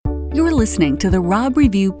You're listening to the Robb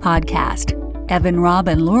Review podcast. Evan Robb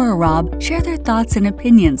and Laura Robb share their thoughts and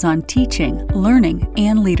opinions on teaching, learning,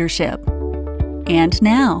 and leadership. And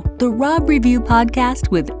now, the Robb Review podcast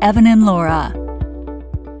with Evan and Laura.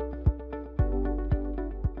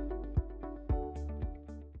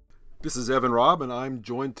 This is Evan Robb, and I'm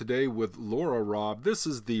joined today with Laura Robb. This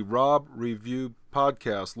is the Robb Review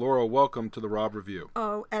podcast. Laura, welcome to the Robb Review.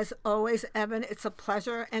 Oh, as always, Evan, it's a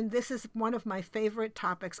pleasure, and this is one of my favorite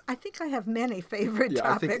topics. I think I have many favorite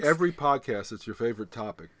topics. I think every podcast is your favorite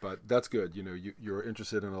topic, but that's good. You know, you're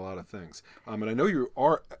interested in a lot of things. And I know you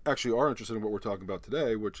are interested in what we're talking about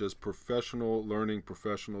today, which is professional learning,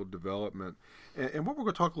 professional development. And what we're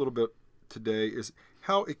going to talk a little bit today is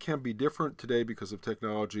how it can be different today because of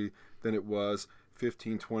technology than it was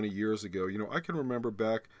 15, 20 years ago. You know, I can remember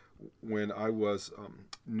back when I was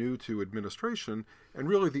new to administration, and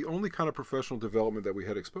really the only kind of professional development that we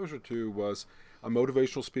had exposure to was a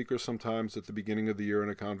motivational speaker sometimes at the beginning of the year in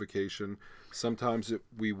a convocation. Sometimes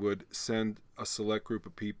we would send a select group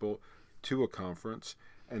of people to a conference,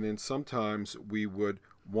 and then sometimes we would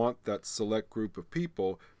want that select group of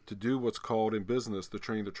people to do what's called in business the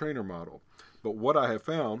train-the-trainer model. But what I have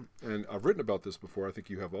found, and I've written about this before, I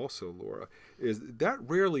think you have also, Laura, is that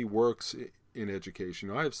rarely works in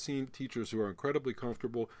education. I have seen teachers who are incredibly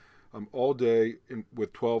comfortable all day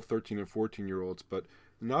with 12, 13, and 14-year-olds, but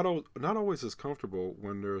not always as comfortable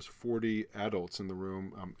when there's 40 adults in the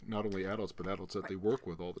room, not only adults, but adults that they work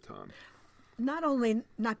with all the time. Not only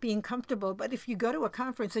not being comfortable, but if you go to a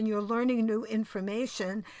conference and you're learning new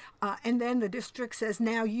information, and then the district says,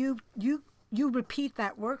 now you repeat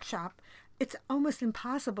that workshop, it's almost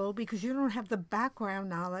impossible because you don't have the background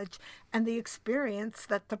knowledge and the experience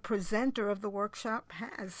that the presenter of the workshop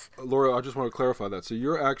has. Laura, I just want to clarify that. So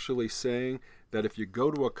you're actually saying that if you go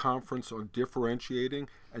to a conference on differentiating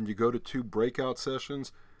and you go to 2 breakout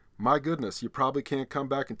sessions, my goodness, you probably can't come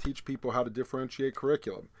back and teach people how to differentiate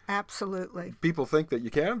curriculum. Absolutely. People think that you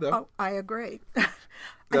can, though. Oh, I agree.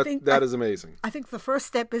 That is amazing. I think the first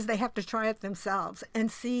step is they have to try it themselves and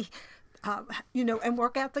see, and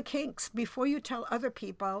work out the kinks before you tell other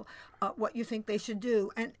people what you think they should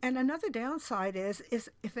do. And another downside is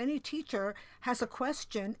if any teacher has a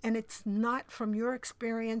question and it's not from your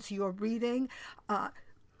experience, your reading,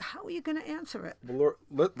 how are you going to answer it? Well,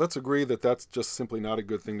 Laura, let's agree that that's just simply not a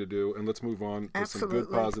good thing to do, and let's move on to Absolutely. some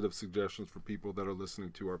good positive suggestions for people that are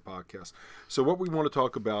listening to our podcast. So what we want to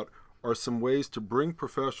talk about are some ways to bring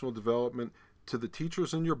professional development to the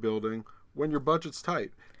teachers in your building when your budget's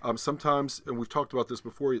tight. Sometimes, and we've talked about this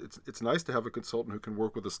before, it's nice to have a consultant who can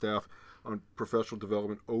work with the staff on professional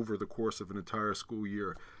development over the course of an entire school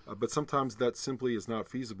year. But sometimes that simply is not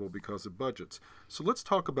feasible because of budgets. So let's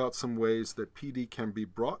talk about some ways that PD can be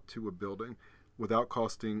brought to a building without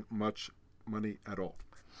costing much money at all.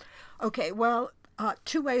 Okay, well,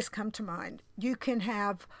 2 ways come to mind. You can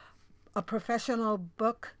have a professional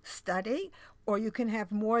book study, or you can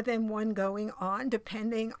have more than one going on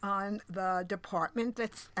depending on the department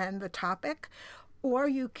and the topic. Or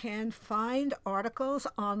you can find articles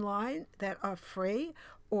online that are free,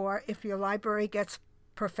 or if your library gets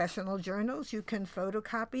professional journals, you can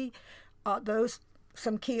photocopy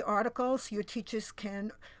some key articles. Your teachers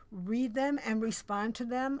can read them and respond to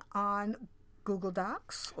them on Google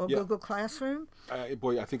Docs or Google Classroom. I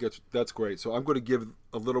think that's great. So I'm going to give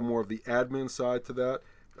a little more of the admin side to that.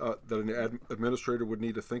 That an administrator would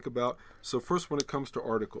need to think about. So first, when it comes to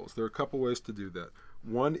articles, there are a couple ways to do that.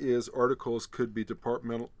 One is articles could be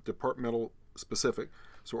departmental specific,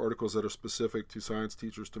 so articles that are specific to science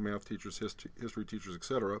teachers, to math teachers, history teachers,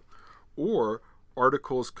 etc. Or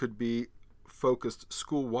articles could be focused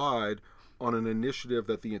school-wide on an initiative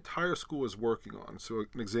that the entire school is working on. So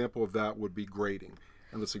an example of that would be grading,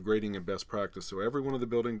 and let's say grading and best practice. So everyone in the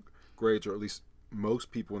building grades, or at least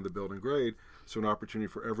most people in the building grade, so an opportunity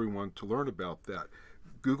for everyone to learn about that.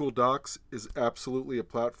 Google Docs is absolutely a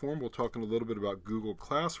platform. We'll talk in a little bit about Google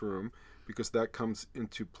Classroom because that comes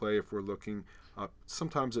into play if we're looking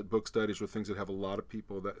sometimes at book studies or things that have a lot of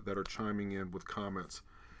people that are chiming in with comments.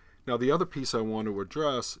 Now, the other piece I want to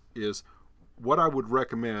address is what I would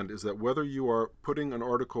recommend is that whether you are putting an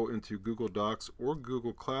article into Google Docs or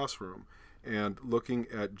Google Classroom and looking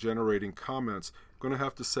at generating comments, going to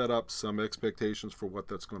have to set up some expectations for what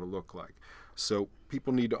that's going to look like. So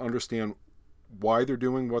people need to understand why they're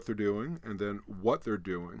doing what they're doing, and then what they're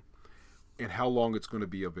doing, and how long it's going to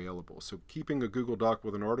be available. So keeping a Google Doc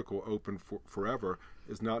with an article open forever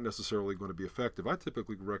is not necessarily going to be effective. I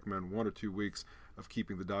typically recommend 1 or 2 weeks of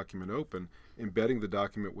keeping the document open, embedding the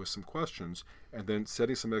document with some questions, and then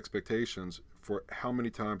setting some expectations for how many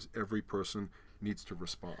times every person needs to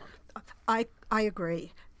respond. I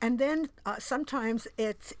agree. And then sometimes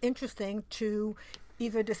it's interesting to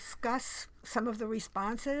either discuss some of the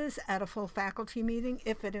responses at a full faculty meeting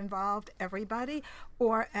if it involved everybody,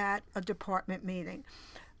 or at a department meeting.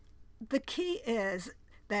 The key is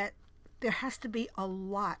that there has to be a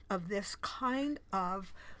lot of this kind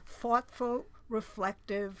of thoughtful,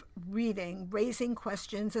 reflective reading, raising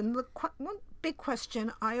questions. And one big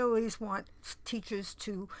question I always want teachers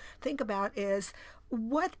to think about is,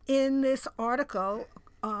 what in this article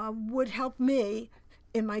would help me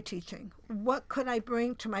in my teaching? What could I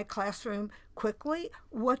bring to my classroom quickly?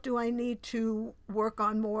 What do I need to work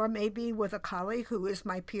on more, maybe with a colleague who is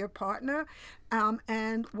my peer partner,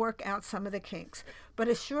 and work out some of the kinks? But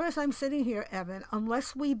as sure as I'm sitting here, Evan,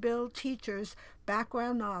 unless we build teachers'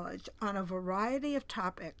 background knowledge on a variety of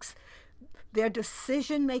topics, their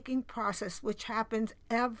decision-making process, which happens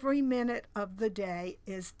every minute of the day,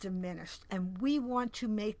 is diminished. And we want to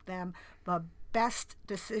make them the best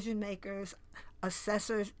decision makers,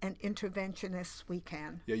 assessors, and interventionists we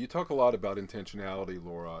can. Yeah, you talk a lot about intentionality,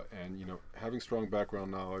 Laura, and having strong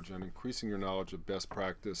background knowledge and increasing your knowledge of best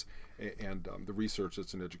practice and the research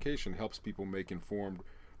that's in education helps people make informed,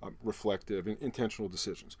 reflective, and intentional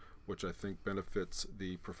decisions, which I think benefits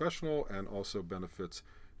the professional and also benefits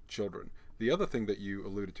children. The other thing that you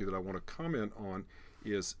alluded to that I want to comment on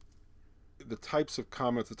is the types of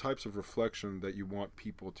comments, the types of reflection that you want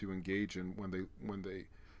people to engage in when they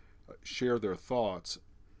share their thoughts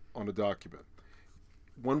on a document.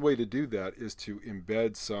 One way to do that is to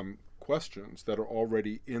embed some questions that are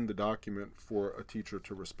already in the document for a teacher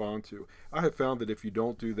to respond to. I have found that if you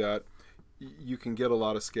don't do that, you can get a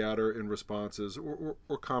lot of scatter in responses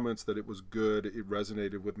or comments that it was good, it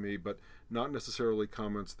resonated with me, but not necessarily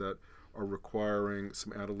comments that are requiring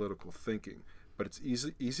some analytical thinking. But it's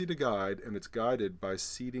easy to guide, and it's guided by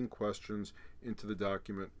seeding questions into the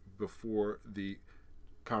document before the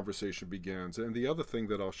conversation begins. And the other thing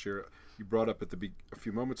that I'll share, you brought up a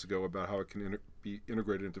few moments ago about how it can be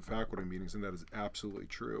integrated into faculty meetings, and that is absolutely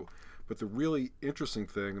true. But the really interesting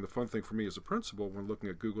thing and the fun thing for me as a principal when looking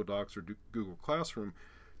at Google Docs or Google Classroom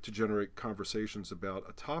to generate conversations about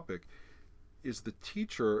a topic is the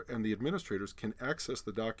teacher and the administrators can access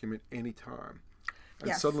the document anytime. And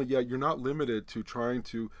yes. Suddenly, you're not limited to trying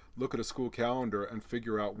to look at a school calendar and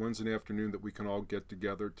figure out when's an afternoon that we can all get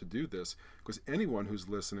together to do this. Because anyone who's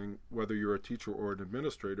listening, whether you're a teacher or an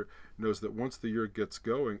administrator, knows that once the year gets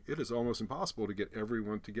going, it is almost impossible to get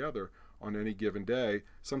everyone together on any given day,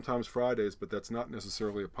 sometimes Fridays, but that's not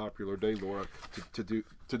necessarily a popular day, Laura, to do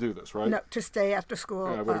this, right? No, to stay after school.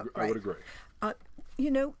 Yeah, I would agree.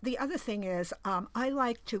 The other thing is, I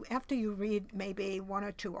like to, after you read maybe one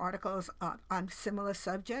or two articles on similar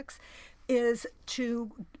subjects, is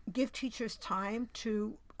to give teachers time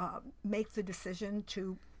to make the decision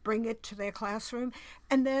to bring it to their classroom,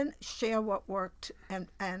 and then share what worked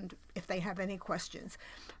and if they have any questions.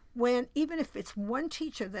 Even if it's one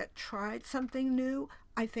teacher that tried something new,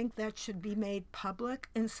 I think that should be made public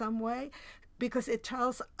in some way, because it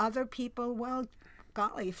tells other people, well,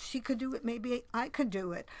 golly, if she could do it, maybe I could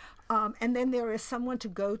do it. And then there is someone to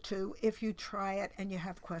go to if you try it and you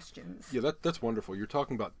have questions. Yeah, that's wonderful. You're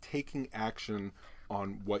talking about taking action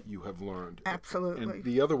on what you have learned. Absolutely. And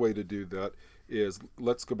the other way to do that is,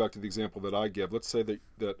 let's go back to the example that I give. Let's say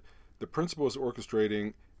that the principal is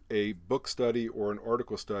orchestrating a book study or an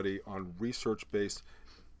article study on research-based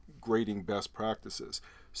grading best practices.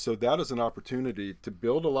 So that is an opportunity to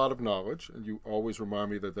build a lot of knowledge, and you always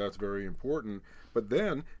remind me that that's very important, but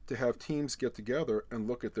then to have teams get together and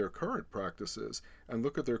look at their current practices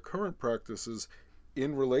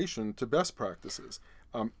in relation to best practices.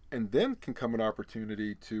 And then can come an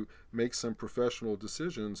opportunity to make some professional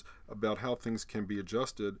decisions about how things can be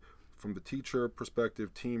adjusted from the teacher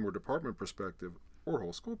perspective, team or department perspective, or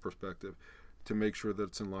whole school perspective, to make sure that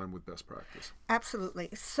it's in line with best practice. Absolutely.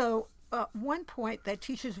 So one point that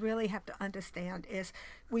teachers really have to understand is,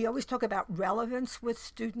 we always talk about relevance with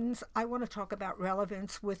students. I want to talk about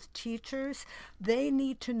relevance with teachers. They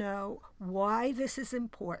need to know why this is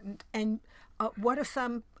important and what are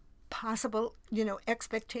some possible,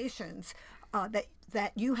 expectations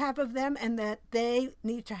that you have of them and that they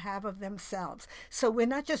need to have of themselves. So we're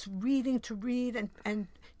not just reading to read and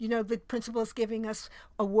the principal is giving us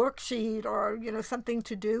a worksheet or, something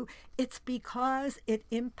to do. It's because it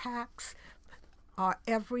impacts our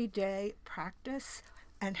everyday practice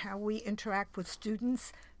and how we interact with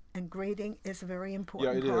students, and grading is a very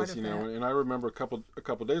important part of that. And I remember a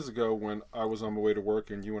couple days ago when I was on my way to work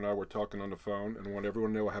and you and I were talking on the phone, and I want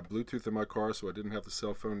everyone to know I have Bluetooth in my car so I didn't have the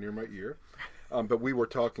cell phone near my ear. But we were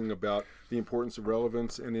talking about the importance of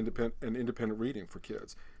relevance and independent reading for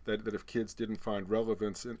kids. That if kids didn't find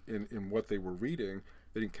relevance in what they were reading,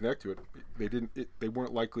 they didn't connect to it, they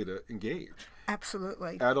weren't likely to engage.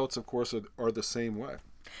 Absolutely. Adults, of course, are the same way.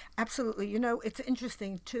 Absolutely. You know, it's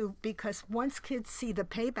interesting, too, because once kids see the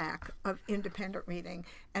payback of independent reading,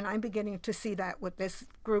 and I'm beginning to see that with this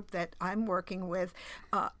group that I'm working with,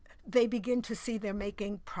 they begin to see they're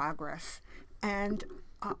making progress. And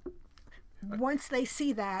once they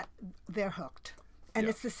see that, they're hooked. And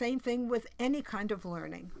it's the same thing with any kind of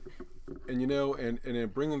learning. And you know, and in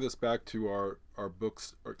bringing this back to our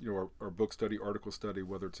books, our book study, article study,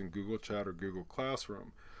 whether it's in Google Chat or Google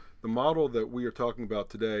Classroom, the model that we are talking about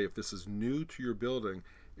today, if this is new to your building,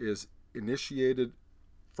 is initiated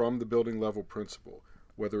from the building level principal,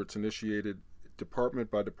 whether it's initiated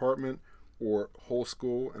department by department or whole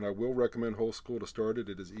school. And I will recommend whole school to start it.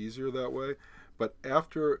 It is easier that way. But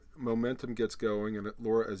after momentum gets going, and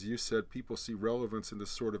Laura, as you said, people see relevance in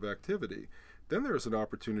this sort of activity, then there's an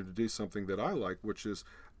opportunity to do something that I like, which is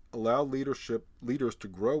allow leaders to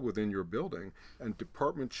grow within your building, and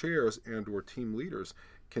department chairs and or team leaders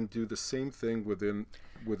can do the same thing within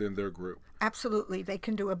their group. Absolutely. They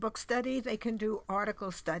can do a book study. They can do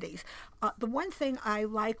article studies. The one thing I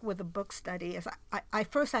like with a book study is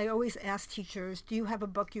I always ask teachers, do you have a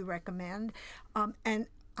book you recommend? And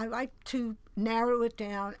I like to narrow it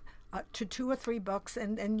down to 2 or 3 books,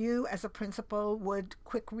 and then you as a principal would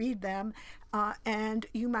quick read them, and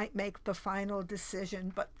you might make the final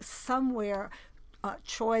decision. But somewhere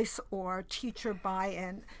choice or teacher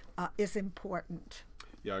buy-in is important.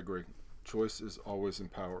 Yeah, I agree. Choice is always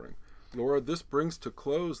empowering. Laura, this brings to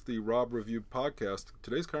close the Rob Review podcast.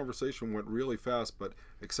 Today's conversation went really fast, but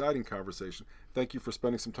exciting conversation. Thank you for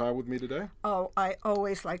spending some time with me today. Oh, I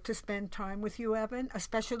always like to spend time with you, Evan,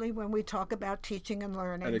 especially when we talk about teaching and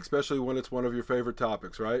learning. And especially when it's one of your favorite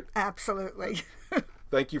topics, right? Absolutely.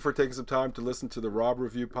 Thank you for taking some time to listen to the Rob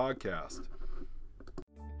Review podcast.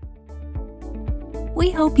 We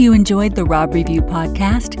hope you enjoyed the Rob Review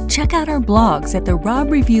podcast. Check out our blogs at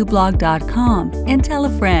therobreviewblog.com and tell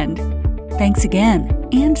a friend. Thanks again,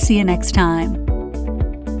 and see you next time.